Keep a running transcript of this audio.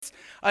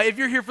If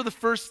you're here for the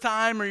first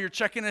time or you're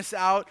checking us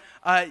out,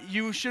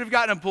 you should have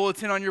gotten a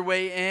bulletin on your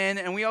way in,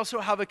 and we also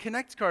have a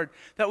Connect card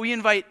that we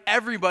invite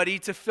everybody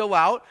to fill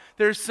out.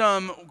 There's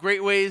some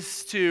great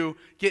ways to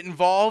get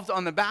involved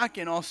on the back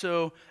and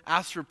also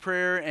ask for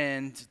prayer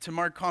and to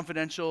mark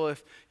confidential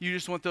if you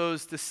just want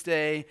those to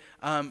stay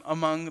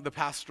among the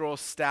pastoral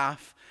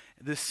staff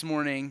this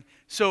morning.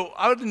 So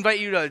I would invite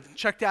you to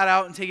check that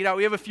out and take it out.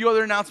 We have a few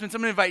other announcements. I'm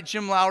going to invite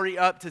Jim Lowry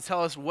up to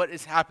tell us what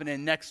is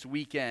happening next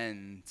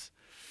weekend.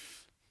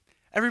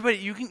 Everybody,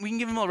 we can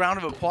give him a round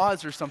of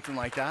applause or something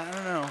like that. I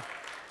don't know.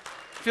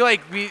 I feel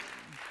like we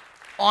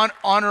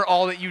honor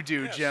all that you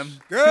do, yes. Jim.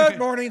 Good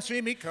morning,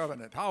 See Me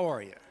Covenant. How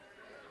are you?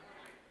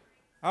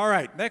 All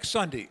right, next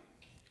Sunday,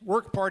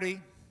 work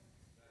party.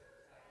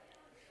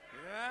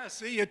 Yeah,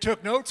 see, you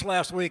took notes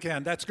last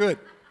weekend. That's good.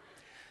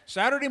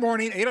 Saturday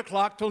morning, 8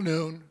 o'clock till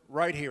noon,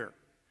 right here.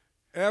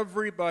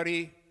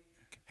 Everybody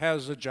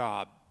has a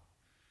job.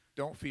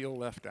 Don't feel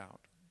left out.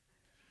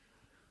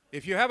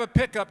 If you have a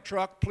pickup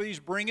truck, please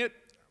bring it.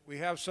 We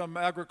have some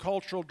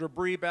agricultural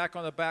debris back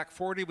on the back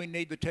 40 we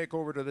need to take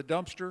over to the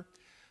dumpster.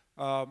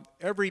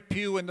 Every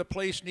pew in the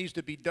place needs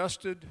to be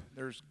dusted.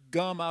 There's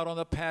gum out on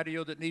the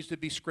patio that needs to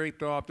be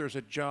scraped off. There's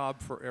a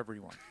job for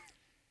everyone.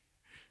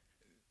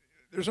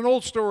 There's an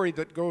old story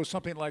that goes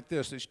something like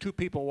this. There's two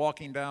people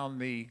walking down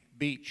the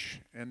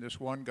beach, and this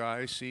one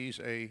guy sees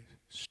a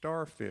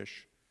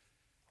starfish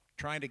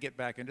trying to get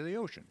back into the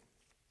ocean.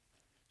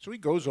 So he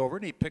goes over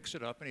and he picks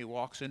it up and he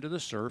walks into the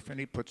surf and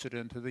he puts it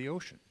into the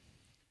ocean.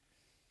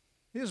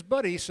 His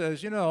buddy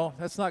says,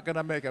 that's not going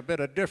to make a bit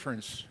of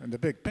difference in the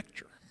big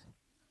picture.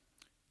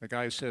 The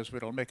guy says, well,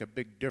 it'll make a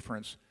big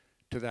difference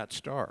to that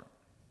starfish.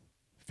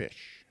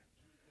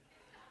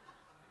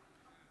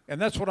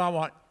 And that's what I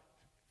want.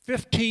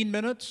 15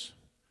 minutes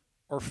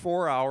or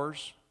 4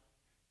 hours,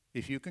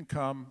 if you can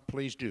come,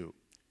 please do.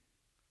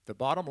 The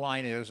bottom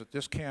line is that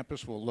this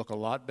campus will look a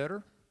lot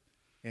better,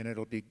 and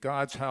it'll be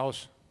God's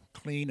house,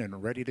 clean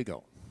and ready to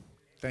go.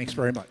 Thanks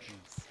very much.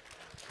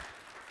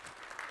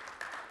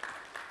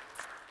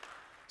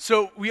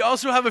 So we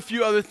also have a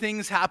few other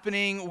things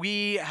happening.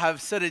 We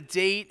have set a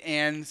date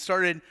and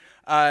started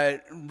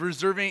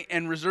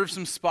reserved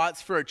some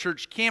spots for a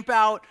church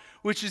campout,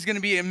 which is going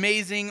to be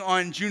amazing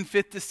on June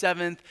 5th to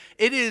 7th.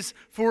 It is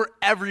for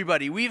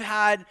everybody. We've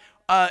had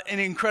an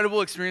incredible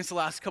experience the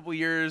last couple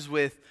years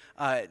with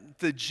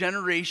the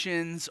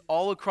generations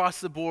all across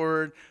the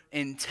board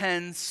in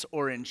tents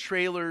or in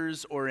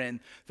trailers or in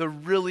the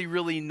really,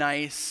 really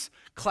nice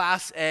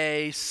Class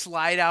A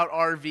slide-out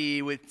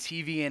RV with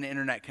TV and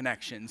internet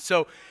connection.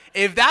 So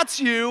if that's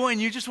you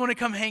and you just want to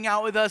come hang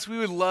out with us, we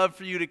would love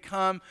for you to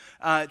come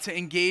to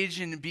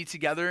engage and be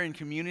together in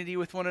community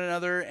with one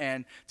another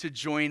and to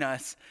join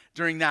us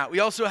during that. We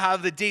also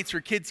have the dates for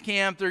Kids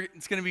Camp.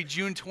 It's going to be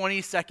June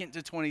 22nd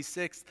to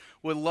 26th.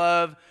 Would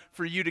love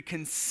for you to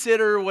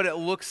consider what it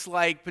looks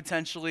like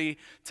potentially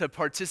to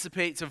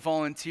participate, to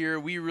volunteer.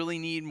 We really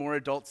need more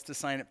adults to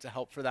sign up to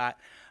help for that.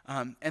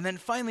 And then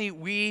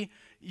finally,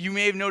 you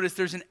may have noticed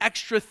there's an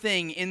extra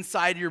thing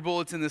inside your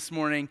bulletin this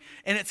morning,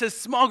 and it says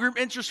small group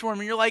interest form,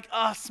 and you're like,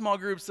 small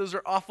groups, those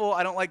are awful.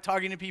 I don't like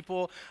talking to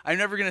people. I'm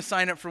never going to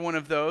sign up for one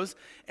of those.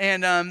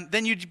 And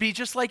then you'd be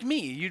just like me.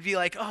 You'd be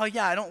like, oh,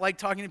 yeah, I don't like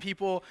talking to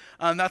people.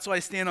 That's why I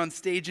stand on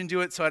stage and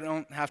do it, so I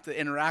don't have to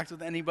interact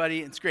with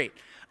anybody. It's great.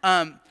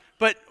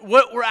 But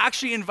what we're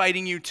actually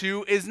inviting you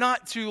to is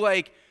not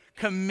to,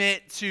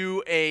 commit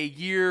to a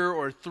year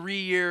or 3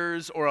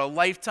 years or a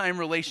lifetime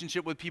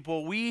relationship with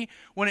people. We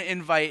want to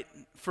invite,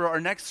 for our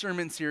next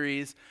sermon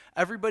series,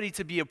 everybody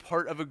to be a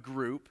part of a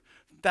group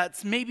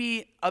that's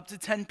maybe up to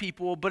 10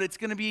 people, but it's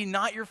going to be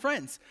not your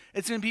friends.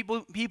 It's going to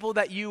be people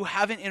that you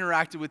haven't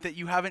interacted with, that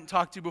you haven't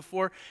talked to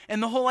before.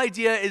 And the whole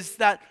idea is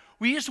that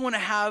we just want to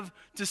have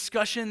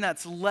discussion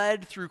that's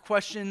led through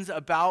questions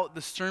about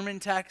the sermon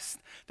text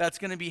that's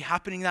going to be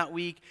happening that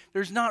week.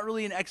 There's not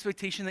really an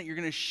expectation that you're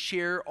going to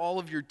share all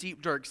of your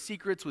deep, dark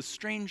secrets with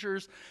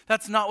strangers.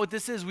 That's not what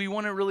this is. We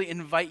want to really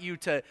invite you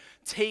to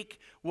take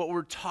what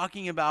we're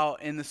talking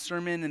about in the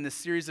sermon in the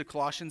series of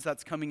Colossians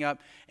that's coming up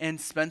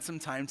and spend some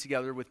time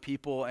together with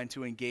people and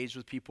to engage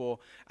with people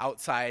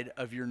outside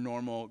of your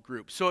normal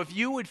group. So if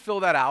you would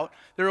fill that out,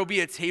 there will be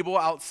a table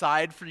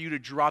outside for you to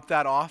drop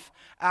that off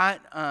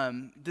at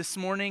this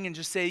morning and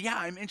just say, yeah,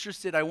 I'm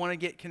interested. I want to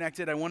get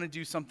connected. I want to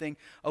do something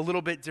a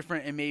little bit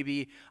different and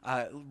maybe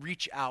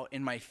reach out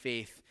in my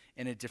faith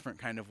in a different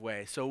kind of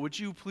way. So would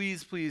you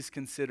please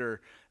consider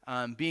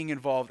being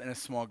involved in a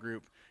small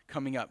group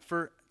coming up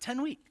for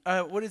 10 weeks.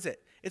 What is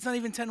it? It's not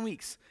even 10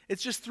 weeks.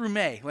 It's just through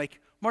May, like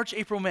March,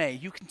 April, May.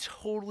 You can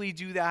totally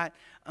do that.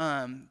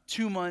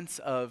 2 months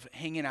of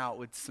hanging out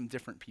with some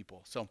different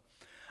people. So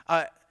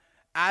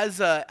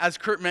as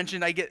Kurt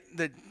mentioned, I get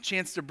the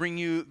chance to bring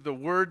you the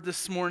word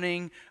this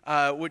morning,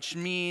 which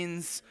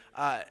means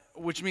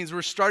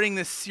we're starting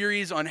this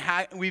series on.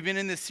 We've been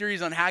in this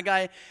series on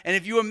Haggai, and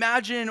if you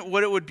imagine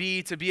what it would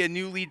be to be a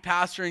new lead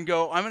pastor and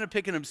go, I'm going to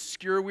pick an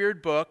obscure,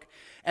 weird book,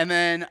 and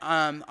then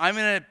I'm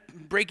going to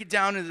break it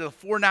down into the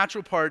 4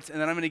 natural parts, and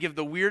then I'm going to give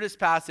the weirdest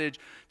passage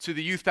to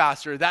the youth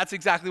pastor. That's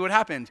exactly what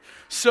happened.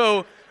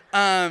 So.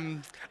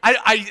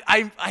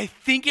 I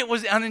think it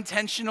was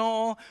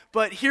unintentional,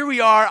 but here we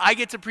are. I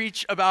get to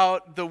preach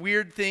about the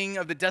weird thing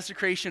of the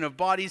desecration of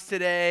bodies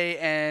today,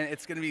 and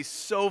it's going to be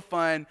so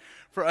fun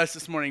for us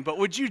this morning. But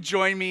would you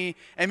join me,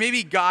 and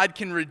maybe God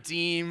can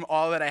redeem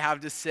all that I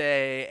have to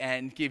say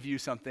and give you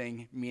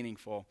something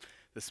meaningful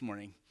this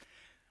morning.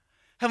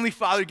 Heavenly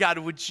Father, God,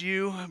 would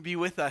you be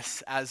with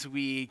us as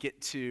we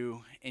get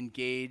to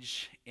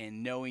engage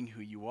in knowing who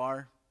you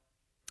are?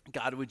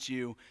 God, would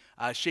you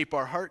shape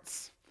our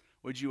hearts?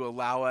 Would you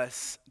allow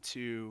us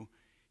to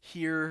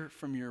hear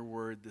from your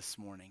word this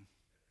morning?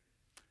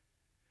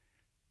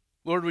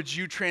 Lord, would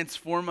you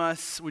transform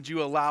us? Would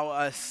you allow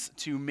us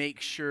to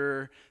make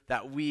sure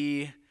that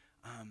we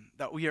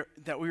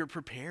are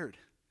prepared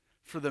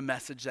for the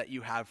message that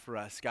you have for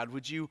us? God,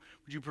 would you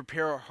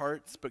prepare our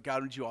hearts, but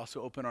God, would you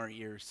also open our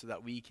ears so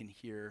that we can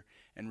hear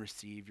and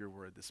receive your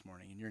word this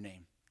morning? In your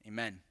name,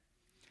 amen.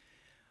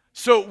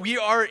 So we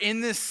are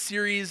in this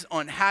series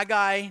on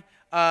Haggai.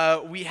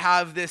 We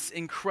have this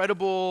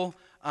incredible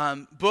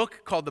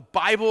book called the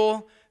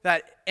Bible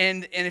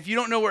and if you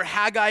don't know where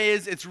Haggai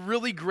is, it's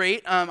really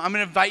great. I'm going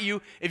to invite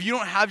you, if you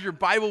don't have your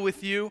Bible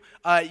with you,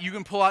 you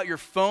can pull out your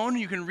phone,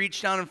 you can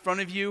reach down in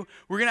front of you.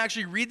 We're going to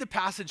actually read the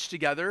passage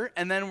together,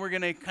 and then we're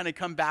going to kind of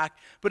come back,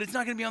 but it's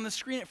not going to be on the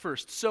screen at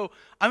first. So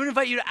I'm going to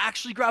invite you to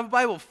actually grab a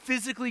Bible,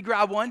 physically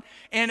grab one,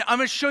 and I'm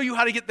going to show you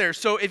how to get there.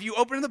 So if you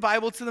open the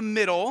Bible to the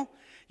middle,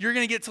 you're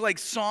going to get to like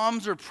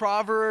Psalms or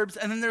Proverbs,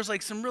 and then there's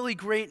like some really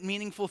great,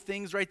 meaningful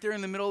things right there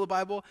in the middle of the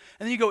Bible.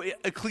 And then you go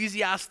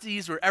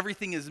Ecclesiastes, where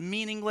everything is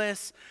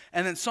meaningless,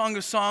 and then Song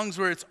of Songs,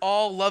 where it's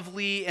all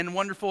lovely and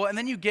wonderful. And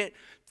then you get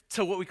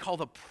to what we call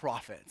the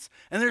prophets.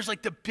 And there's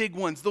like the big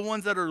ones, the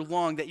ones that are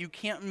long, that you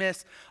can't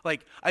miss,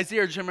 like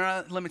Isaiah,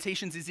 Jeremiah,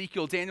 Lamentations,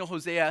 Ezekiel, Daniel,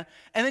 Hosea.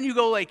 And then you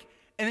go and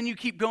then you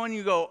keep going,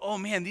 you go, oh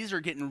man, these are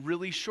getting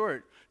really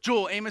short.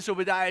 Joel, Amos,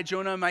 Obadiah,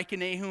 Jonah, Micah,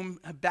 Nahum,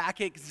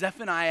 Habakkuk,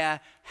 Zephaniah,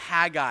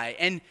 Haggai.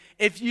 And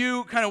if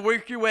you kind of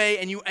work your way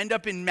and you end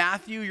up in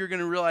Matthew, you're going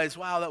to realize,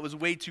 wow, that was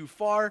way too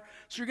far.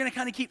 So you're going to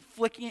kind of keep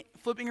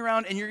flipping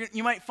around, and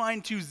you might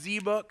find 2 Z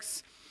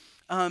books,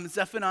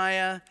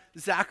 Zephaniah,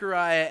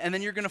 Zechariah, and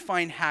then you're going to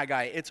find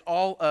Haggai. It's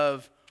all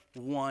of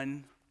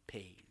one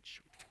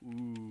page.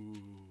 Ooh.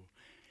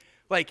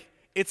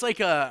 It's like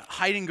a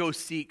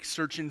hide-and-go-seek,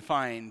 search and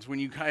find when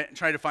you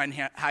try to find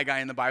Haggai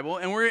in the Bible.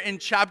 And we're in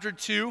chapter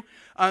 2,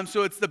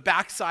 so it's the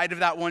back side of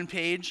that one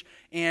page,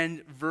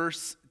 and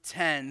verse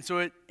 10.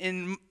 So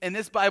in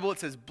this Bible, it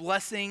says,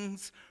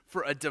 blessings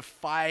for a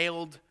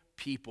defiled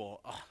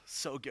people. Oh,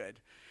 so good.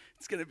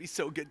 It's going to be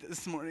so good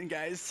this morning,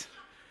 guys.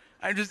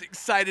 I'm just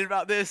excited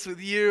about this with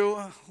you.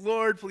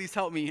 Lord, please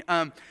help me.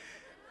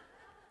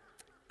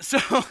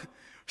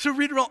 So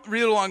read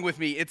along with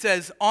me. It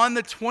says, on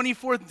the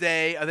 24th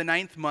day of the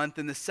 9th month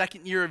in the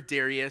 2nd year of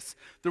Darius,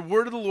 the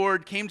word of the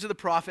Lord came to the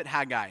prophet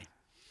Haggai.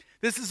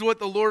 This is what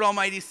the Lord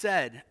Almighty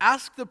said.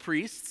 Ask the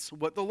priests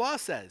what the law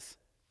says.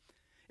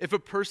 If a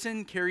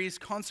person carries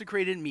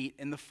consecrated meat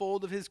in the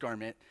fold of his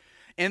garment,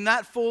 and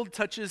that fold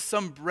touches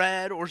some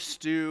bread or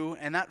stew,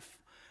 and that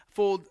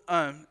fold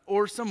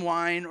or some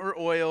wine or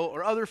oil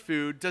or other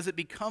food, does it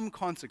become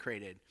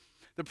consecrated?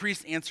 The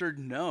priest answered,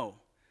 no.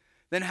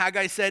 Then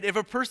Haggai said, if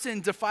a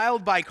person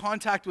defiled by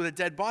contact with a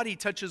dead body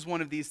touches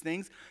one of these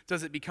things,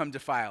 does it become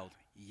defiled?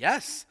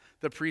 Yes,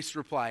 the priest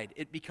replied,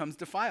 it becomes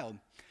defiled.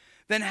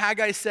 Then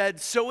Haggai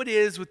said, so it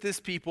is with this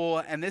people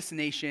and this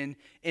nation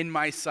in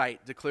my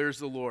sight, declares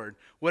the Lord.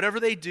 Whatever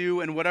they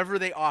do and whatever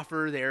they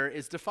offer there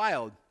is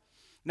defiled.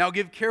 Now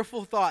give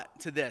careful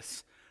thought to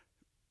this.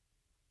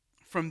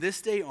 From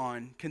this day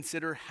on,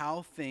 consider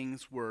how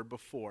things were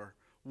before.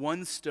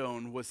 One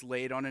stone was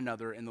laid on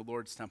another in the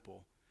Lord's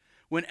temple.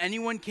 When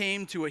anyone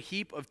came to a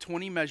heap of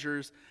 20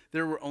 measures,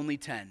 there were only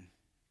 10.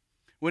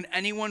 When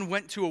anyone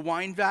went to a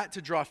wine vat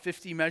to draw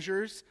 50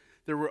 measures,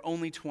 there were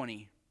only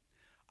 20.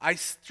 I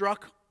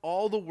struck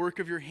all the work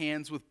of your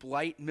hands with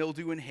blight,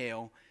 mildew, and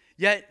hail,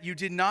 yet you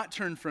did not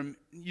turn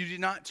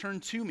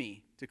to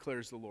me,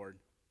 declares the Lord.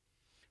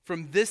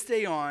 From this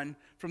day on,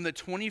 from the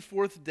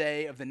 24th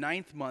day of the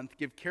 9th month,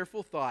 give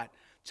careful thought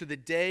to the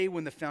day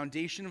when the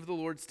foundation of the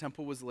Lord's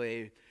temple was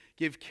laid.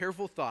 Give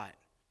careful thought.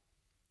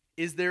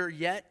 Is there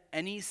yet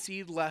any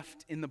seed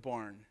left in the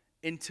barn?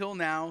 Until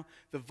now,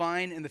 the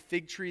vine and the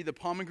fig tree, the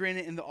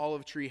pomegranate and the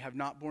olive tree have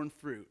not borne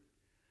fruit.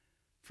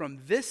 From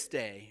this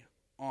day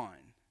on,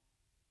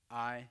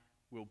 I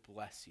will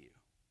bless you.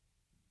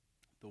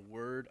 The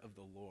word of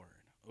the Lord.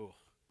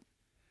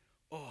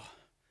 Oh.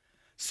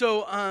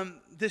 So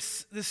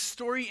this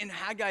story in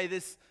Haggai,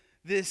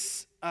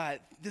 this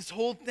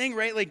whole thing,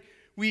 right? Like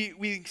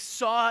we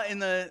saw in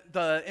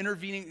the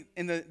intervening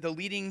in the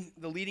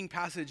leading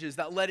passages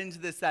that led into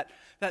this that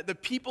the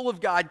people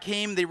of God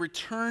came, they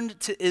returned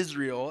to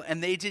Israel,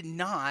 and they did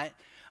not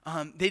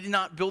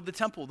build the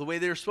temple the way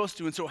they were supposed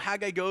to. And so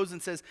Haggai goes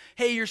and says,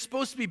 hey, you're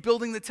supposed to be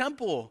building the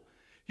temple.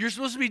 You're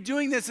supposed to be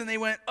doing this. And they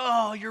went,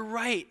 oh, you're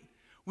right.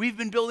 We've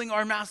been building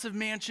our massive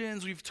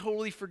mansions. We've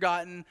totally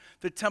forgotten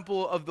the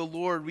temple of the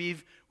Lord.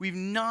 We've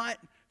not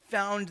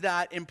found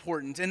that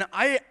important. And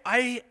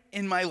I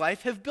in my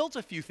life have built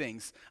a few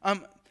things,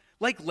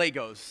 like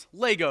Legos.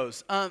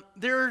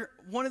 They're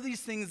one of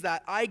these things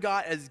that I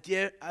got as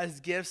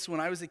gifts when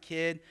I was a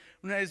kid,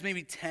 when I was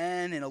maybe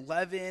 10 and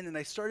 11, and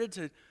I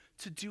started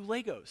to do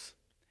Legos.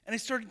 And I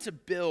started to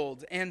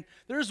build. And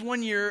there was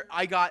one year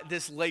I got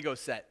this Lego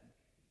set.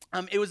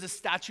 It was a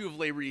Statue of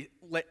Liberty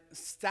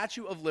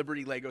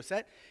Lego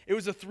set. It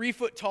was a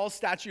 3-foot tall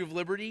Statue of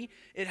Liberty.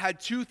 It had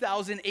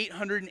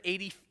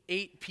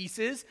 2,888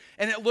 pieces,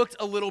 and it looked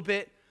a little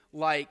bit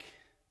like,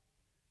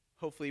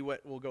 hopefully,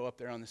 what will go up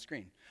there on the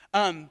screen.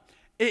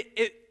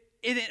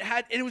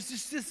 It was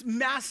just this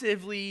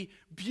massively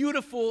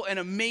beautiful and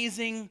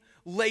amazing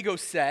Lego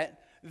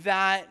set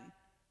that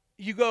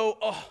you go,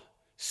 oh,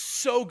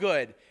 so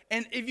good.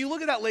 And if you look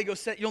at that Lego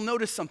set, you'll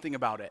notice something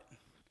about it.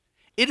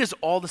 It is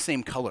all the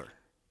same color.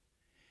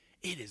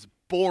 It is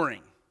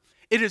boring.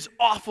 It is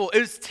awful.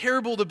 It is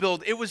terrible to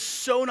build. It was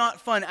so not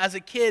fun. As a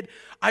kid,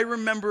 I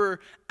remember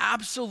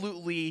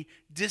absolutely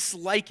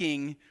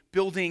disliking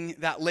building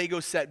that Lego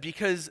set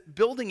because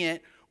building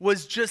it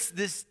was just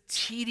this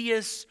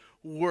tedious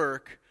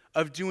work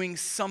of doing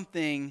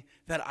something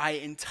that I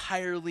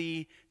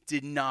entirely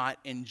did not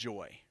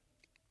enjoy.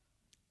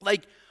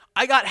 Like,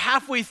 I got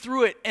halfway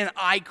through it and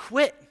I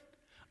quit.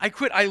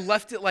 I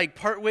left it like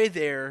partway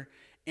there.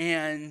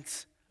 And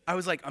I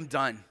was like, I'm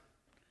done.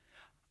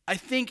 I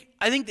think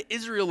the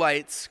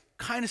Israelites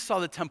kind of saw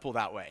the temple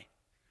that way,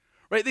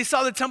 right? They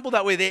saw the temple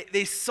that way.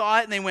 They saw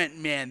it and they went,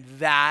 man,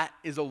 that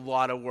is a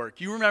lot of work.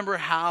 You remember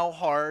how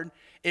hard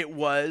it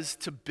was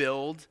to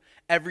build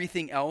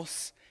everything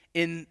else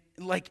in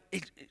like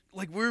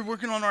we're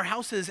working on our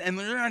houses and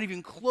they're not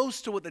even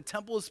close to what the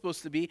temple is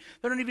supposed to be.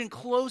 They're not even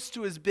close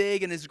to as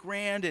big and as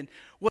grand and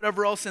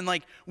whatever else. And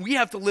like we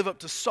have to live up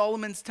to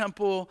Solomon's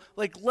temple.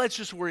 Like let's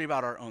just worry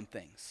about our own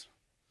things,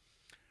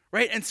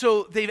 right? And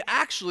so they've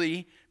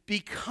actually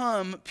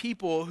become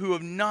people who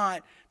have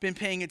not been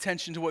paying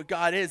attention to what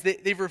God is.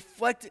 They've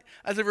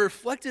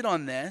reflected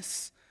on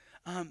this.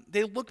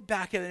 They look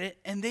back at it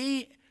and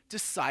they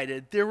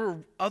decided there were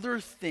other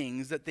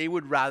things that they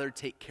would rather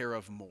take care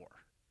of more.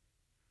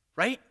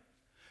 Right?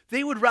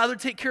 They would rather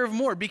take care of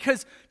more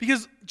because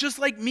just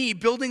like me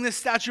building this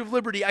Statue of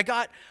Liberty, I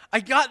got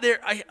there.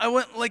 I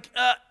went like,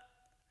 I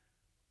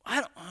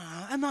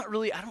don't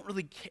really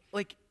care.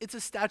 Like it's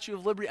a Statue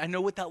of Liberty. I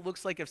know what that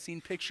looks like. I've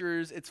seen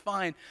pictures. It's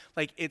fine.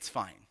 Like it's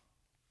fine,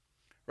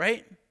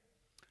 right?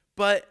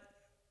 But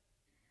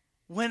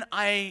when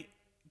I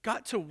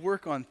got to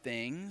work on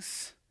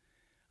things,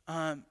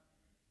 I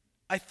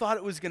thought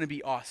it was going to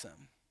be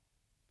awesome,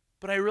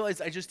 but I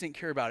realized I just didn't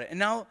care about it. And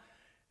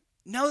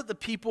now that the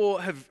people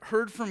have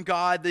heard from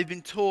God, they've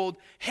been told,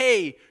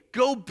 hey,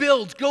 go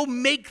build, go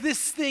make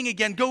this thing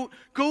again, go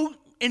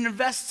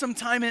invest some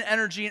time and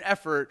energy and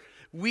effort,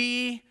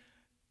 we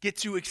get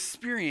to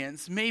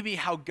experience maybe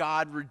how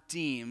God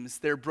redeems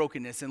their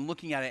brokenness and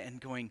looking at it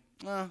and going,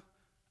 I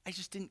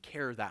just didn't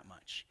care that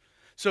much.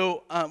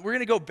 So we're going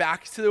to go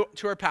back to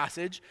our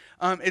passage.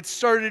 It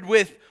started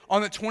with,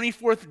 on the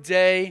 24th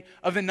day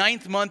of the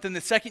 9th month in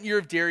the 2nd year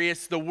of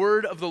Darius, the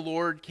word of the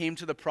Lord came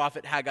to the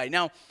prophet Haggai.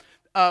 Now,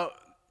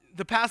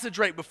 the passage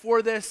right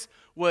before this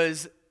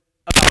was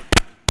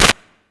about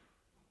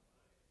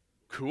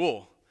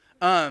cool.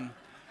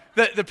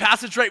 The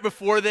passage right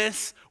before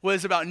this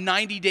was about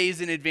 90 days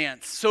in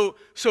advance. So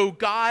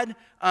God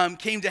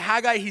came to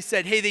Haggai. He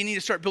said, hey, they need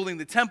to start building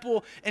the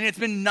temple, and it's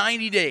been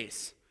 90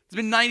 days. It's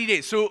been 90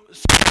 days. So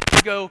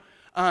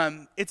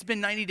it's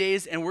been 90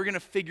 days, and we're going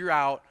to figure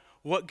out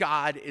what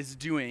God is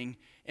doing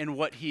and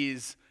what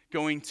he's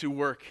going to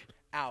work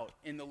out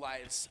in the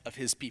lives of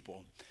his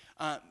people.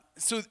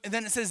 So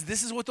then it says,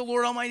 this is what the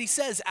Lord Almighty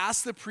says.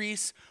 Ask the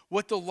priests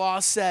what the law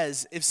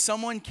says. If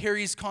someone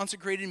carries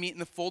consecrated meat in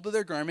the fold of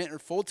their garment, or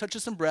fold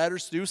touches some bread, or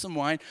stew some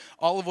wine,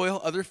 olive oil,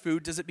 other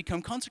food, does it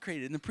become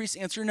consecrated? And the priests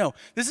answer no.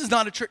 This is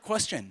not a trick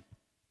question.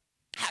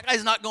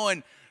 Haggai's not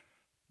going,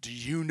 do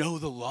you know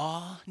the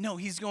law? No,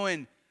 he's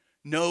going,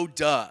 no,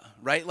 duh,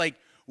 right? Like,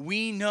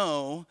 we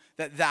know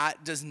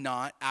that does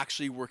not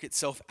actually work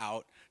itself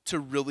out to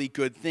really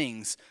good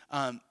things.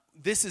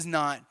 This is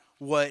not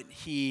what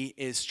he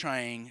is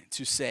trying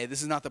to say.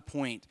 This is not the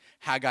point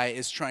Haggai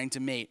is trying to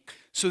make.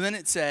 So then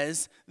it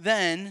says,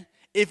 then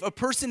if a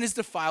person is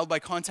defiled by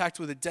contact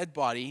with a dead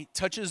body,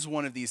 touches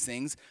one of these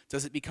things,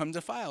 does it become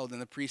defiled?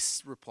 And the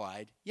priests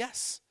replied,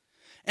 yes.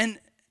 And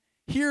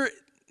here's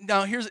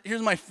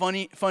my fun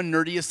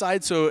nerdy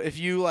aside. So if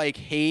you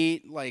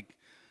hate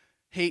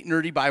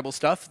nerdy Bible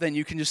stuff, then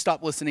you can just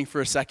stop listening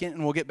for a second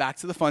and we'll get back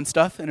to the fun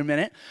stuff in a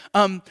minute.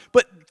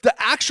 But the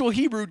actual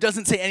Hebrew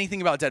doesn't say anything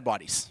about dead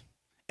bodies.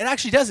 It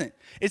actually doesn't.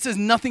 It says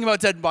nothing about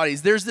dead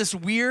bodies. There's this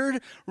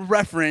weird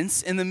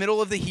reference in the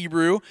middle of the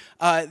Hebrew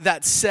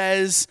that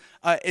says,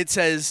 it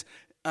says,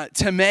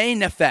 tamei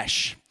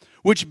nefesh,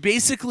 which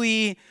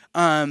basically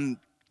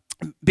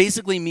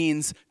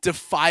means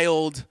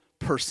defiled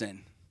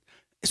person.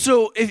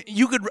 So if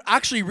you could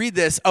actually read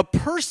this,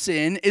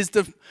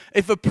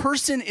 if a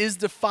person is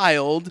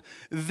defiled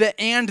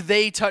and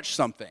they touch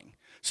something.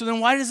 So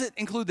then why does it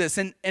include this?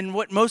 And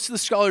what most of the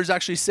scholars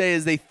actually say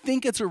is they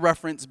think it's a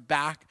reference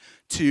back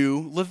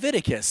to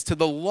Leviticus, to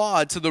the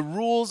law, to the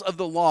rules of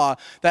the law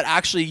that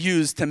actually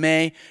use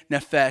tamei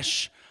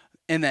nefesh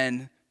and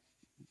then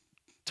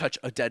touch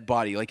a dead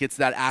body. Like it's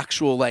that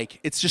actual,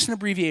 it's just an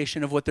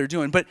abbreviation of what they're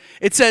doing. But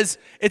it says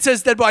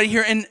dead body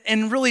here,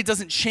 and really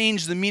doesn't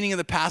change the meaning of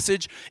the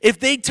passage. If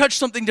they touch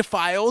something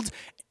defiled,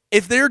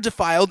 if they're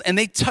defiled and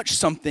they touch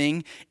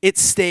something, it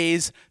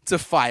stays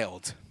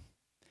defiled.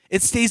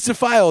 It stays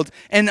defiled.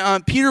 And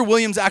Peter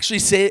Williams actually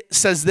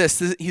says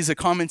this. He's a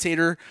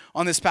commentator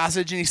on this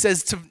passage, and he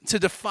says, to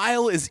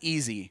defile is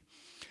easy.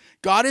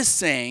 God is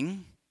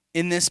saying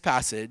in this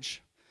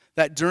passage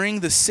that during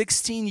the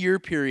 16-year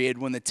period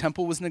when the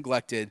temple was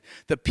neglected,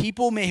 the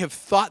people may have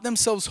thought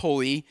themselves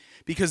holy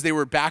because they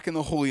were back in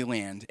the Holy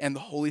Land and the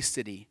holy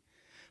city.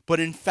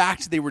 But in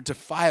fact, they were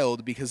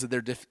defiled because of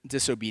their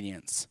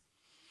disobedience.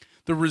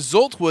 The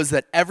result was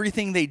that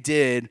everything they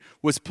did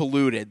was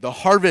polluted. The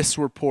harvests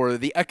were poor.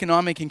 The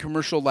economic and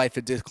commercial life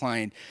had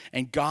declined.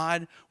 And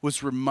God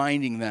was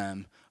reminding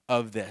them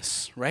of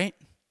this, right?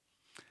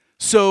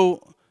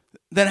 So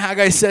then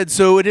Haggai said,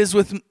 so it is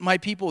with my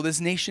people, this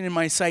nation in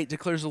my sight,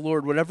 declares the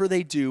Lord. Whatever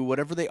they do,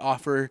 whatever they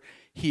offer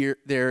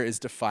there is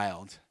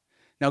defiled.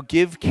 Now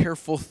give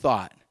careful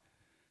thought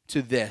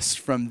to this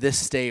from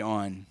this day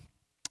on.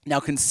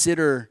 Now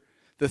consider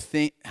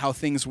how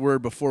things were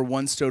before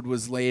one stone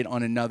was laid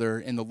on another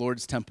in the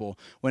Lord's temple.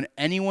 When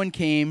anyone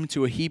came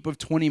to a heap of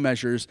 20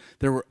 measures,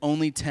 there were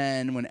only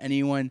 10. When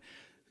anyone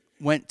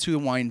went to the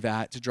wine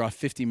vat to draw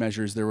 50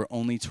 measures, there were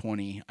only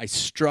 20. I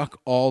struck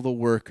all the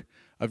work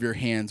of your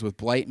hands with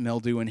blight,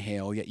 mildew, and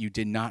hail, yet you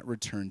did not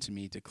return to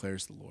me,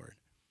 declares the Lord.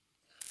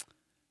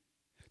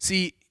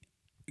 See,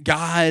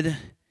 God,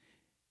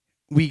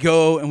 we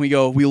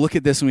look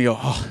at this and we go,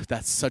 oh,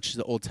 that's such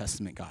the Old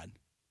Testament God,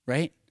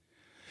 right?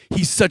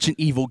 He's such an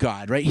evil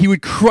God, right? He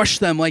would crush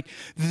them like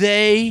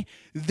they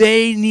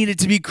needed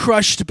to be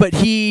crushed, but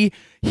he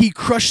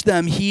crushed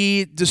them.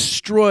 He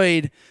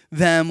destroyed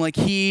them like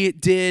he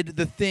did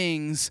the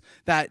things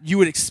that you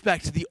would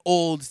expect the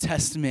Old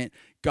Testament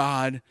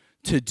God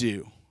to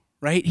do,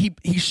 right?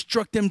 He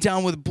struck them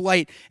down with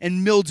blight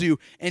and mildew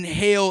and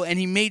hail, and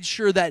he made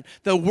sure that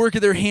the work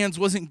of their hands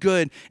wasn't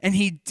good. And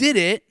he did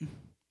it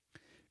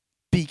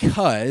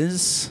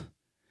because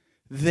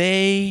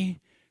they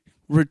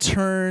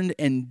returned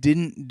and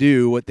didn't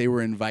do what they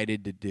were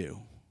invited to do.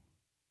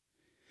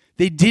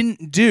 They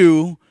didn't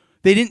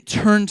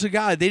turn to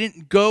God. They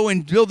didn't go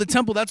and build the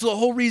temple. That's the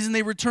whole reason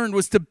they returned,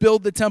 was to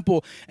build the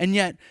temple. And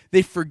yet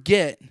they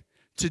forget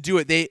to do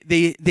it.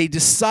 They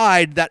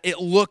decide that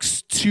it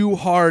looks too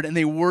hard, and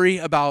they worry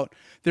about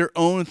their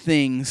own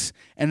things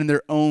and in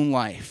their own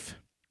life.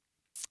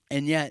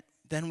 And yet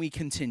then we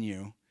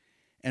continue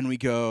and we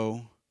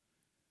go,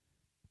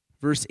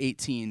 verse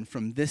 18,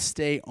 from this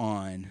day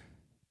on,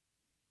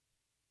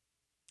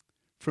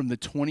 from the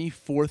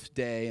 24th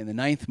day in the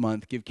 9th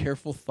month, give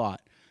careful thought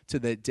to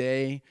the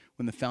day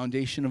when the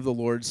foundation of the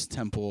Lord's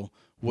temple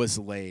was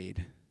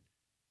laid.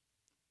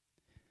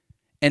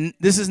 And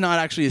this is not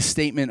actually a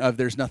statement of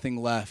there's nothing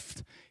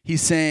left.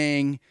 He's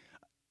saying,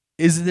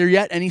 is there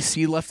yet any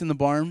seed left in the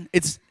barn?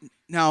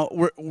 Now,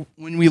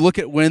 when we look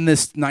at when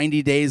this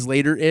 90 days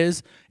later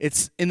is,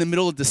 it's in the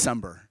middle of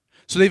December.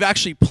 So they've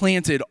actually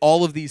planted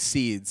all of these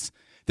seeds.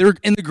 They're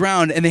in the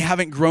ground and they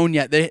haven't grown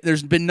yet.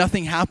 There's been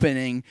nothing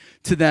happening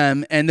to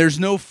them, and there's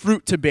no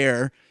fruit to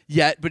bear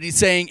yet. But he's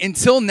saying,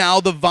 until now,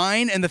 the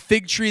vine and the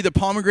fig tree, the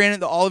pomegranate,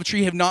 the olive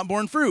tree have not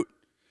borne fruit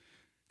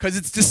because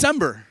it's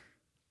December.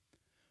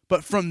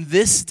 But from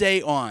this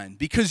day on,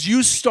 because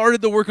you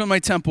started the work on my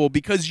temple,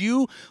 because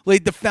you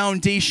laid the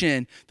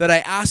foundation that I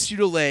asked you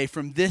to lay,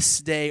 from this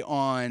day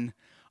on,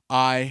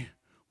 I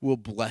will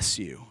bless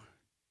you.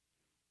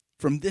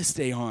 From this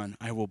day on,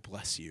 I will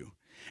bless you.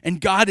 And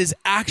God is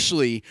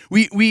actually,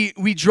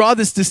 we draw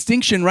this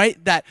distinction,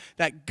 right? That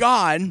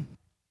God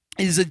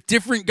is a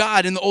different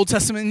God in the Old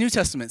Testament and New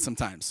Testament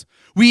sometimes.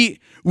 We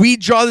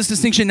draw this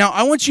distinction. Now,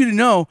 I want you to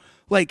know,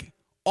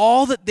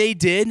 all that they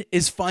did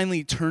is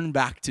finally turn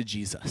back to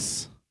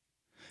Jesus.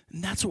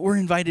 And that's what we're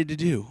invited to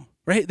do,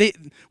 right?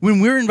 When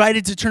we're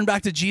invited to turn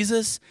back to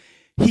Jesus,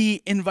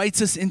 he invites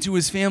us into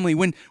his family.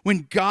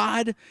 When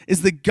God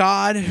is the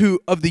God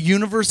of the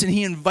universe and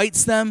he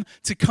invites them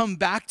to come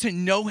back to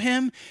know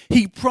him,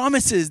 he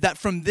promises that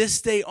from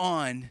this day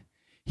on,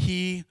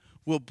 he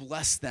will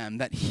bless them,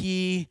 that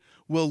he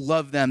will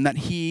love them, that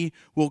he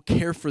will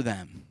care for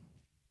them.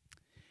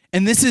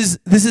 And this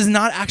is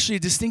not actually a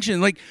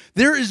distinction.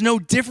 There is no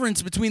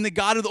difference between the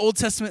God of the Old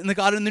Testament and the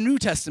God in the New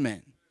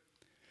Testament.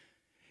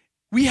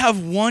 We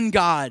have one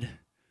God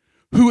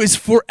who is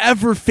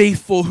forever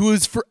faithful, who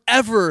is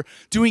forever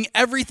doing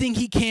everything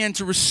he can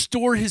to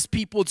restore his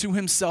people to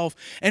himself,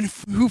 and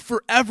who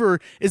forever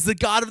is the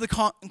God of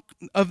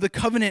the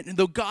covenant,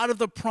 the God of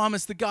the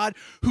promise, the God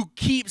who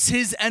keeps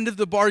his end of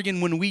the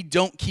bargain when we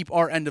don't keep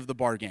our end of the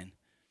bargain.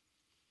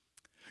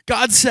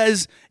 God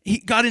says,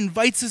 God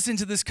invites us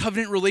into this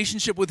covenant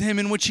relationship with him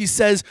in which he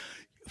says,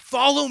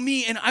 follow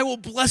me and I will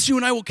bless you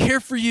and I will care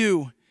for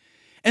you.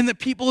 And the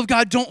people of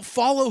God don't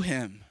follow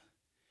him.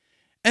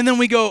 And then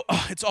we go,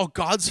 oh, it's all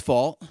God's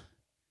fault.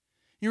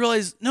 You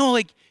realize, no,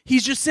 like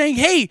he's just saying,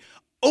 hey,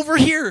 over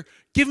here,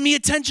 give me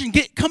attention,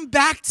 come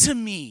back to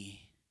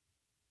me.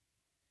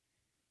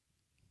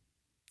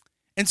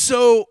 And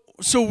so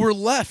we're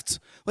left,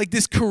 like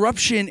this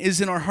corruption is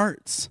in our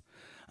hearts.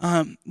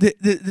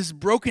 This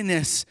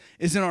brokenness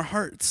is in our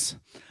hearts.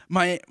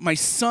 My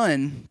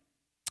son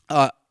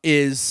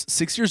is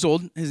 6 years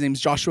old. His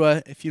name's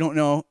Joshua, if you don't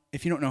know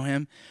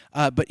him.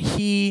 But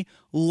he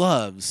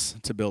loves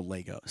to build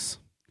Legos.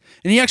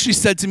 And he actually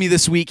said to me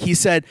this week, he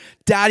said,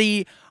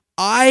 Daddy,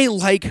 I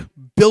like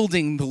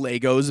building the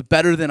Legos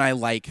better than I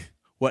like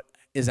what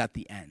is at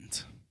the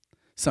end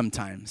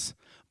sometimes.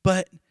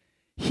 But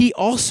he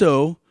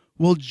also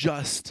will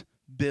just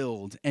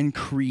build and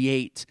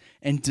create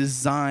and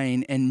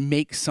design and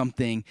make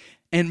something.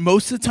 And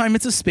most of the time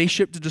it's a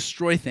spaceship to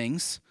destroy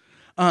things.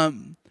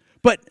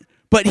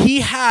 But he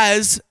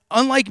has,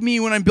 unlike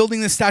me when I'm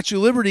building the Statue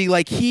of Liberty,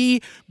 like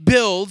he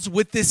builds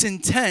with this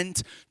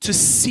intent to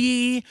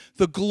see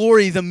the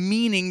glory, the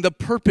meaning, the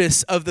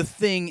purpose of the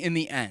thing in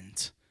the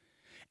end.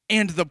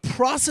 And the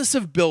process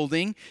of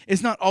building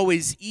is not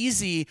always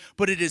easy,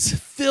 but it is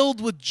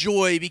filled with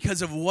joy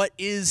because of what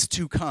is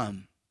to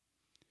come.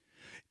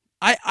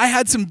 I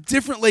had some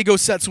different Lego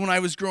sets when I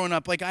was growing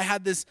up. Like I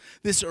had this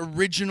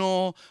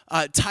original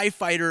TIE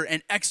Fighter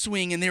and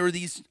X-Wing, and there were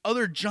these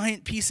other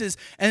giant pieces,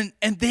 and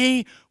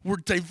they were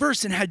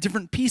diverse and had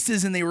different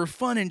pieces, and they were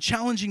fun and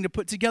challenging to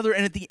put together.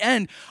 And at the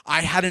end,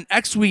 I had an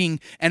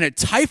X-Wing and a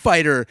TIE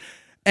Fighter,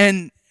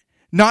 and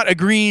not a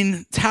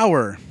green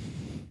tower,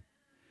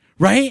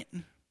 right?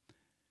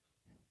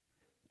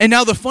 And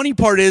now the funny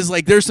part is,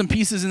 like, there's some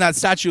pieces in that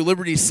Statue of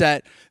Liberty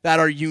set that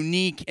are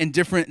unique and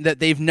different that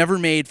they've never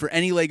made for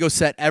any Lego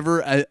set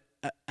ever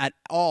at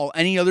all,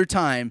 any other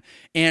time.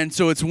 And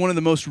so it's one of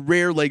the most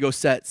rare Lego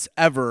sets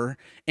ever,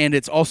 and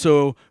it's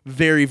also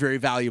very, very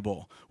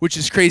valuable, which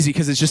is crazy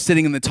because it's just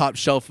sitting in the top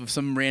shelf of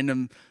some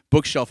random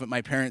bookshelf at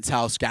my parents'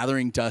 house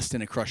gathering dust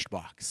in a crushed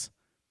box.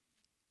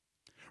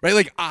 Right?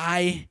 Like,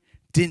 I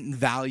didn't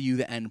value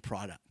the end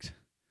product,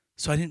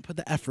 so I didn't put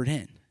the effort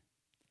in.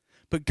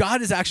 But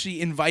God is actually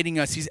inviting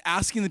us. He's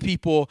asking the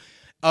people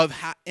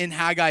in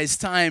Haggai's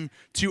time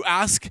to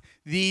ask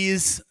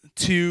these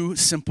two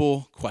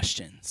simple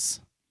questions.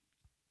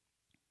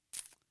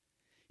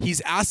 He's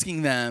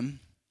asking them,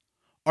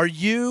 are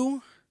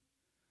you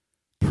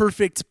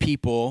perfect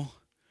people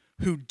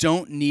who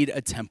don't need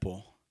a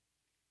temple?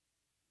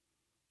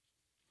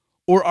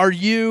 Or are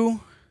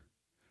you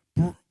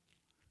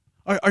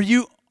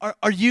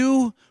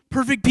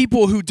perfect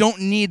people who don't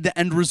need the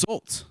end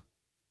result?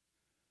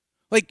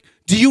 Like,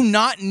 do you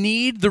not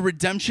need the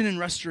redemption and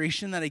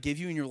restoration that I give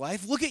you in your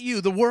life? Look at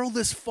you. The world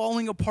is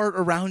falling apart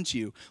around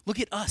you. Look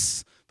at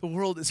us. The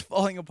world is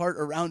falling apart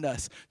around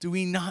us. Do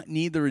we not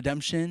need the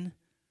redemption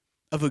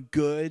of a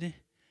good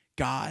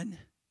God?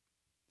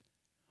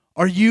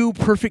 Are you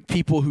perfect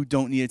people who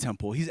don't need a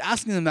temple? He's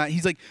asking them that.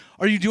 He's like,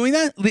 are you doing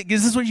that?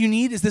 Is this what you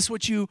need? Is this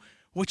what you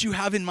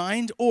have in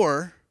mind?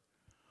 Or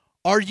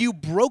are you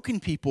broken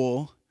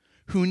people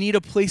who need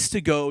a place to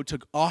go to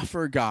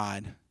offer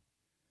God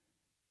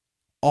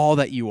all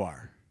that you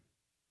are?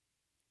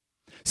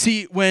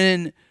 See,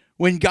 when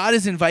God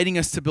is inviting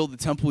us to build the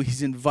temple,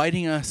 he's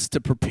inviting us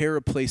to prepare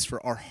a place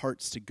for our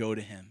hearts to go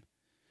to him,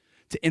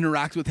 to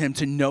interact with him,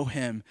 to know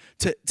him,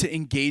 to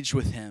engage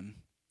with him.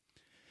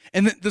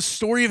 And the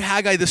story of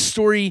Haggai, the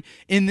story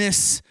in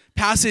this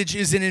passage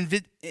is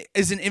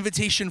an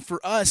invitation for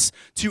us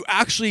to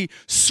actually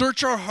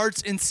search our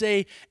hearts and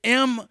say,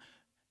 how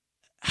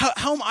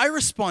am I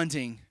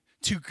responding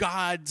to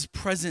God's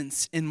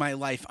presence in my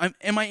life?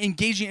 Am I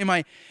engaging? Am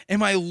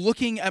I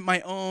looking at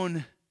my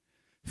own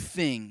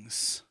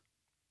things?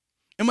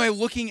 Am I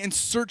looking and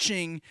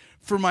searching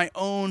for my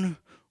own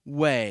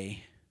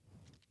way?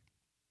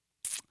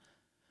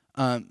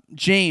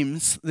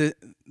 James,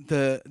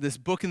 this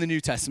book in the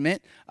New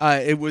Testament,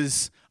 it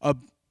was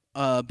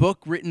a book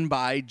written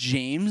by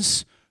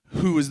James,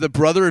 who is the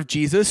brother of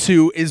Jesus,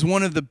 who is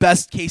one of the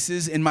best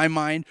cases in my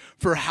mind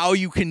for how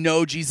you can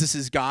know Jesus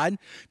is God,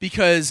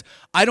 because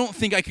I don't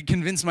think I could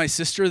convince my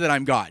sister that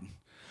I'm God.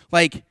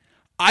 Like,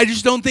 I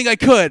just don't think I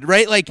could,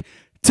 right? Like,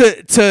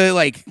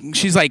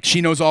 she's like, she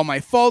knows all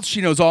my faults,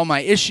 she knows all my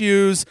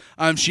issues,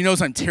 she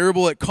knows I'm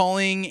terrible at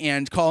calling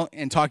and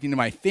talking to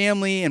my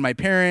family and my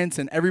parents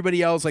and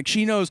everybody else. Like,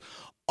 she knows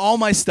all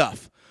my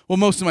stuff. Well,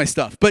 most of my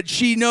stuff. But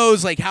she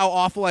knows, like, how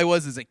awful I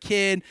was as a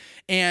kid.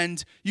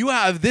 And you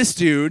have this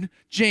dude,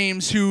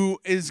 James, who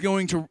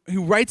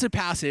writes a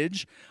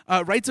passage,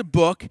 writes a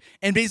book,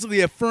 and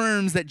basically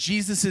affirms that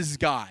Jesus is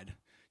God.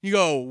 You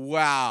go,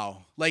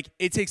 wow. Like,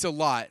 it takes a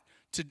lot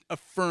to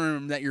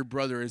affirm that your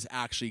brother is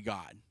actually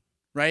God,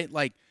 right?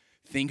 Like,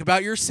 think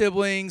about your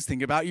siblings,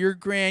 think about your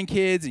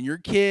grandkids and your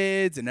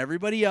kids and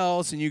everybody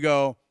else, and you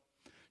go,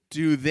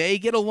 do they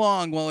get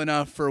along well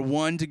enough for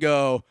one to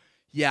go,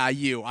 yeah,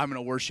 I'm going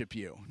to worship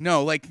you?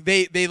 No, like,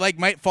 they like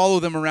might follow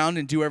them around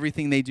and do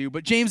everything they do.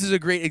 But James is a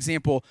great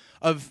example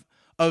of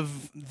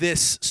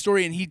this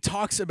story, and he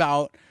talks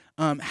about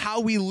how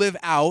we live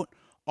out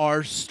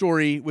our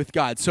story with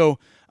God. So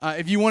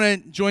if you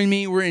want to join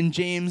me, we're in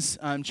James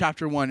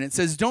chapter 1. It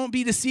says, "Don't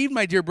be deceived,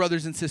 my dear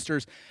brothers and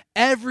sisters.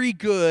 Every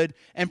good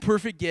and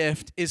perfect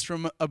gift is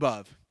from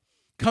above,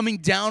 coming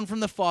down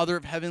from the Father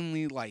of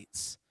heavenly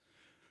lights,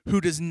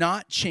 who does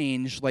not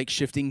change like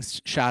shifting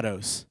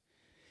shadows.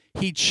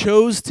 He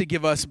chose to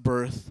give us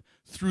birth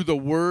through the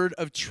word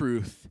of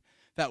truth,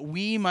 that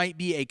we might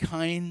be a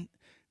kind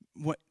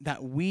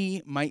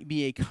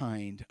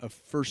of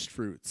first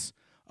fruits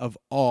of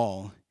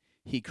all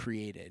he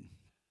created.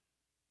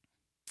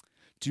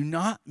 Do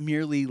not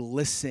merely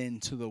listen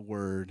to the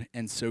word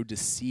and so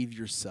deceive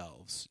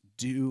yourselves.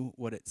 Do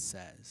what it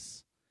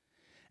says.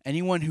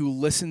 Anyone who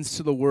listens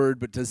to the word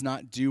but does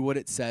not do what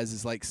it says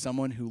is like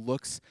someone who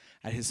looks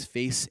at his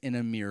face in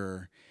a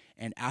mirror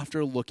and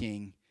after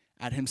looking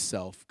at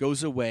himself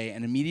goes away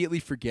and immediately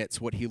forgets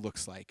what he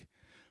looks like.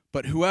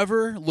 But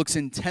whoever looks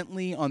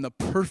intently on the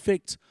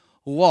perfect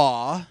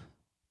law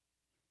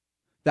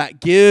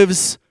that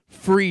gives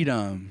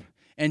freedom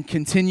and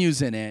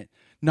continues in it,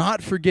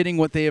 not forgetting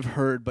what they have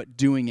heard, but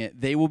doing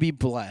it, they will be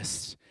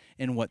blessed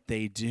in what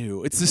they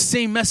do." It's the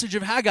same message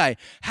of Haggai.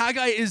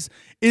 Haggai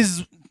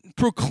is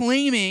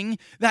proclaiming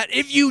that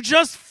if you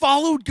just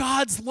followed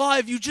God's law,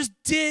 if you just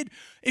did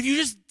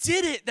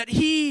it, that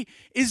he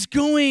is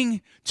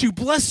going to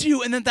bless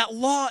you, and that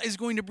law is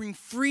going to bring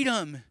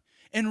freedom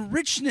and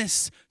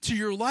richness to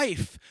your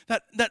life.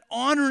 That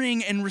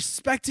honoring and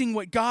respecting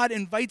what God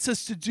invites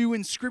us to do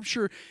in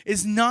Scripture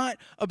is not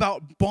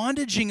about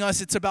bondaging us.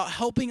 It's about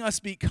helping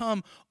us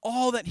become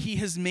all that he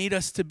has made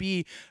us to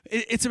be.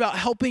 It's about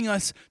helping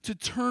us to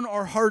turn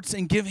our hearts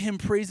and give him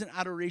praise and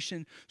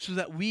adoration so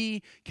that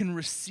we can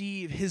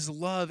receive his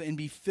love and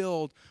be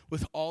filled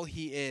with all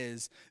he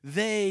is.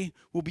 They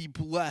will be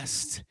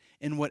blessed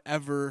in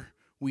whatever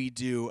we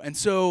do. And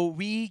so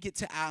we get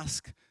to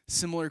ask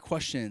similar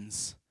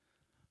questions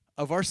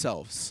of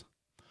ourselves.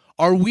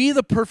 Are we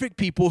the perfect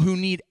people who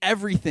need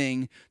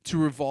everything to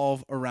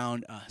revolve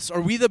around us?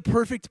 Are we the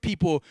perfect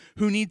people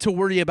who need to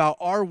worry about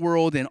our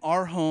world and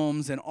our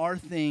homes and our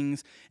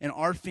things and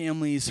our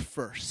families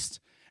first?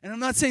 And I'm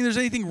not saying there's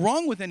anything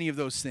wrong with any of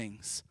those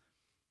things.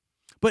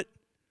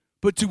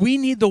 But do we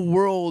need the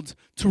world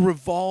to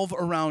revolve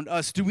around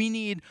us? Do we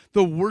need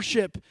the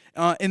worship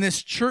in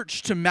this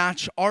church to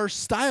match our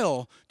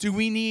style? Do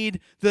we need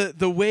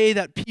the way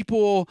that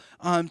people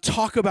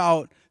talk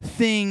about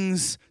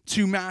things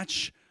to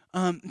match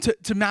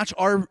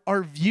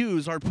our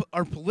views, our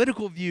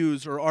political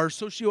views, or our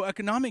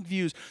socioeconomic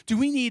views? Do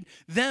we need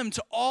them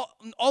to all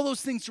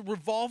those things to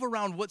revolve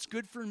around what's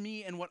good for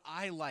me and what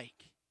I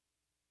like?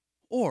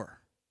 Or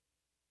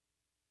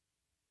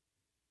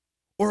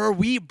are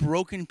we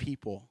broken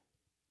people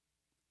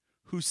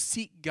who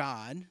seek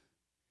God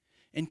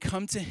and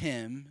come to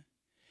him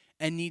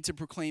and need to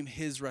proclaim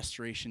his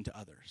restoration to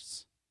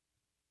others?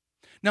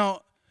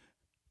 Now,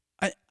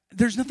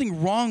 there's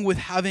nothing wrong with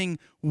having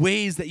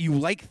ways that you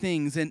like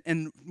things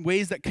and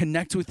ways that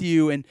connect with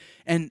you and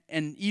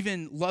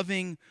even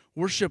loving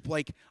worship.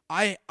 Like,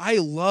 I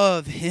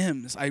love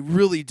hymns. I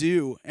really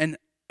do. And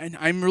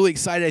I'm really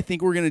excited. I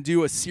think we're going to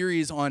do a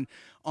series on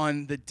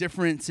the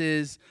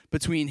differences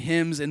between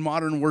hymns and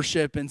modern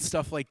worship and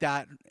stuff like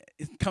that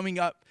coming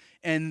up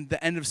in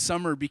the end of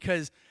summer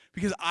because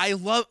I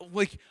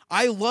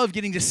love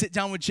getting to sit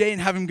down with Jay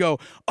and have him go,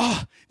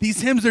 "Oh,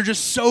 these hymns are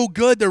just so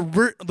good. The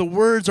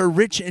words are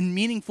rich and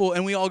meaningful."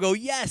 And we all go,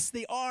 "Yes,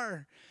 they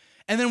are."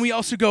 And then we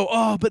also go,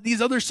 "Oh, but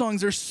these other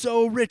songs are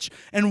so rich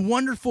and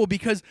wonderful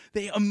because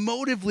they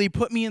emotively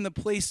put me in the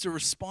place to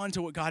respond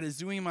to what God is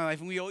doing in my life."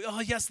 And we go, "Oh,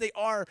 yes, they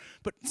are."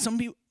 But some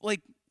people,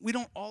 we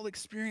don't all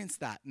experience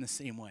that in the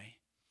same way.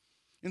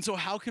 And so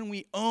how can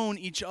we own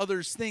each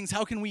other's things?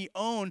 How can we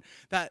own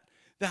that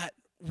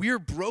we're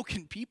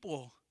broken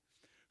people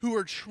who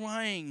are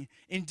trying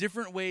in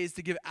different ways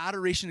to give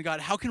adoration to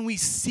God? How can we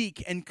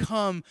seek and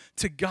come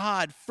to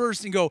God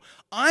first and go,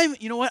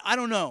 you know what? I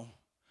don't know.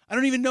 I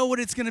don't even know what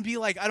it's going to be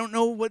like. I don't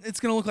know what it's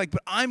going to look like,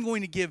 but I'm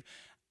going to give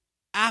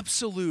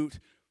absolute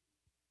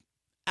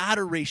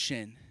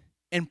adoration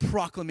and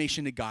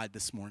proclamation to God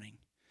this morning.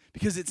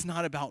 Because it's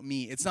not about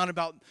me. It's not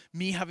about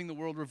me having the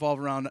world revolve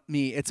around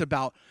me. It's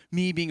about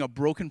me being a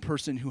broken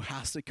person who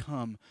has to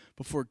come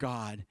before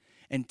God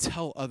and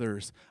tell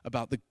others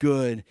about the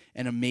good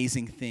and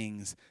amazing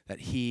things that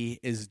he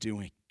is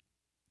doing.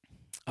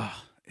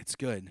 It's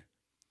good.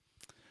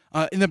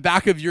 In the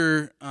back of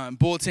your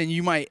bulletin,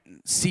 you might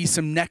see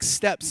some next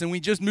steps, and we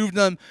just moved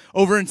them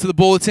over into the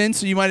bulletin,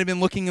 so you might have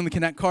been looking in the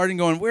Connect card and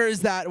going, "Where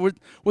is that?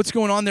 What's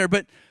going on there?"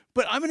 But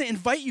I'm going to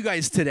invite you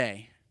guys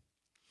today.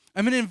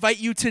 I'm going to invite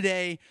you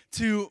today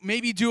to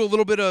maybe do a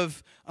little bit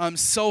of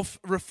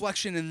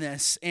self-reflection in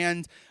this.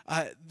 And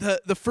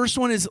the first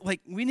one is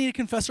like, we need to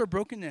confess our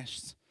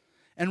brokenness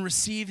and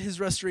receive his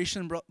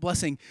restoration and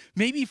blessing.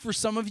 Maybe for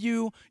some of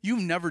you,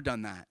 you've never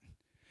done that.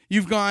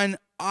 You've gone,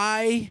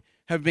 I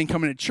have been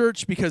coming to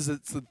church because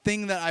it's the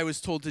thing that I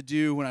was told to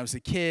do when I was a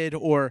kid,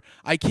 or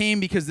I came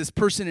because this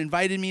person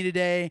invited me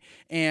today,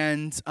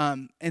 and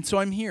so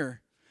I'm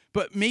here.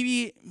 But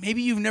maybe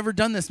you've never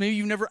done this. Maybe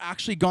you've never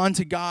actually gone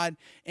to God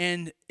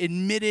and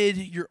admitted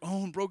your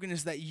own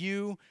brokenness, that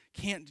you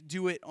can't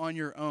do it on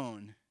your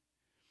own.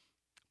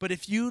 But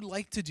if you'd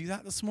like to do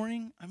that this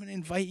morning, I'm going to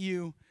invite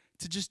you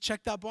to just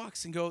check that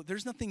box and go,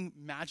 there's nothing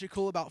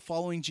magical about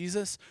following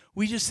Jesus.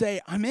 We just say,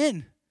 I'm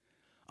in.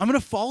 I'm going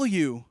to follow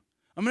you.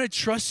 I'm going to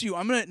trust you.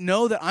 I'm going to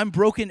know that I'm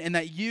broken, and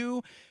that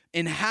you,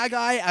 in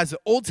Haggai, as an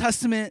Old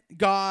Testament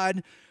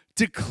God,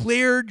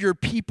 declared your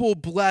people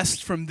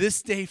blessed from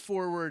this day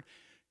forward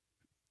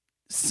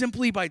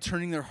simply by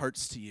turning their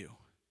hearts to you.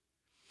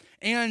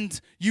 And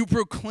you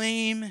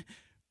proclaim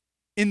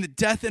in the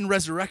death and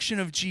resurrection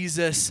of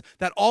Jesus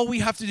that all we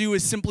have to do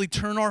is simply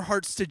turn our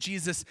hearts to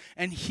Jesus,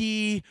 and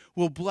he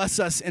will bless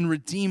us and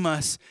redeem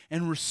us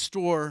and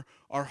restore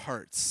our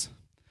hearts.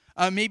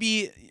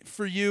 Maybe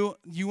for you,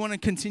 you want to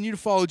continue to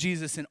follow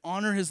Jesus and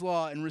honor his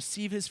law and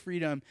receive his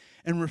freedom,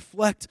 and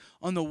reflect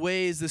on the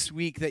ways this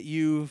week that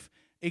you've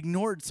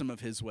ignored some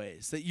of his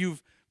ways, that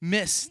you've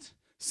missed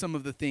some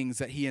of the things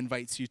that he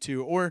invites you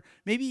to. Or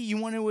maybe you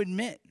want to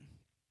admit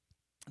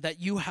that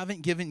you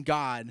haven't given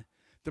God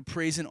the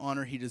praise and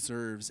honor he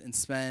deserves, and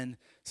spend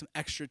some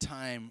extra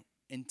time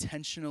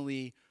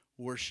intentionally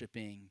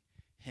worshiping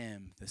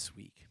him this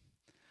week.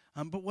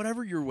 But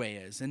whatever your way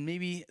is, and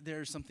maybe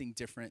there's something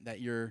different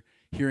that you're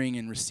hearing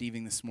and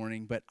receiving this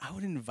morning, but I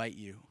would invite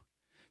you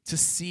to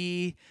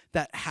see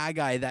that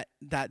Haggai, that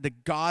the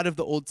God of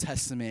the Old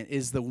Testament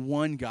is the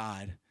one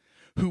God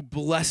who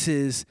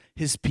blesses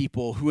his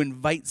people, who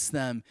invites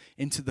them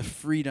into the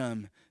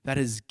freedom that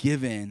is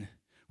given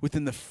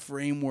within the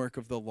framework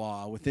of the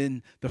law,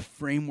 within the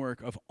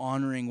framework of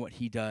honoring what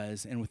he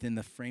does, and within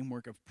the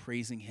framework of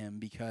praising him,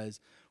 because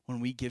when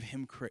we give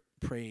him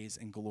praise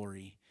and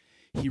glory,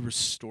 he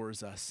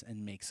restores us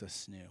and makes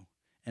us new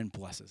and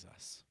blesses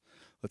us.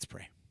 Let's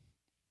pray.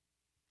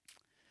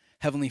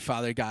 Heavenly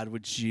Father, God,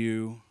 would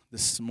you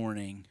this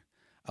morning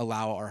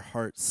allow our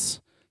hearts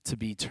to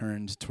be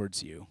turned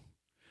towards you?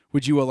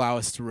 Would you allow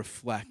us to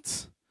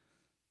reflect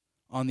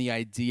on the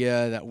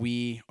idea that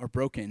we are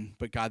broken,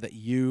 but God, that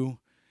you,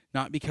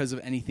 not because of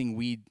anything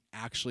we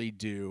actually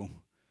do,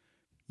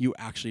 you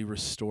actually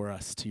restore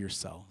us to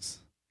yourself.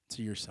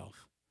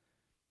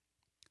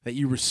 That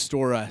you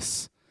restore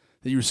us,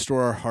 that you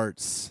restore our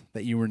hearts,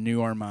 that you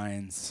renew our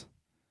minds.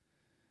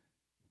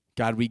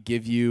 God, we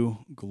give you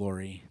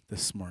glory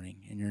this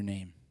morning in your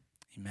name.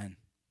 Amen.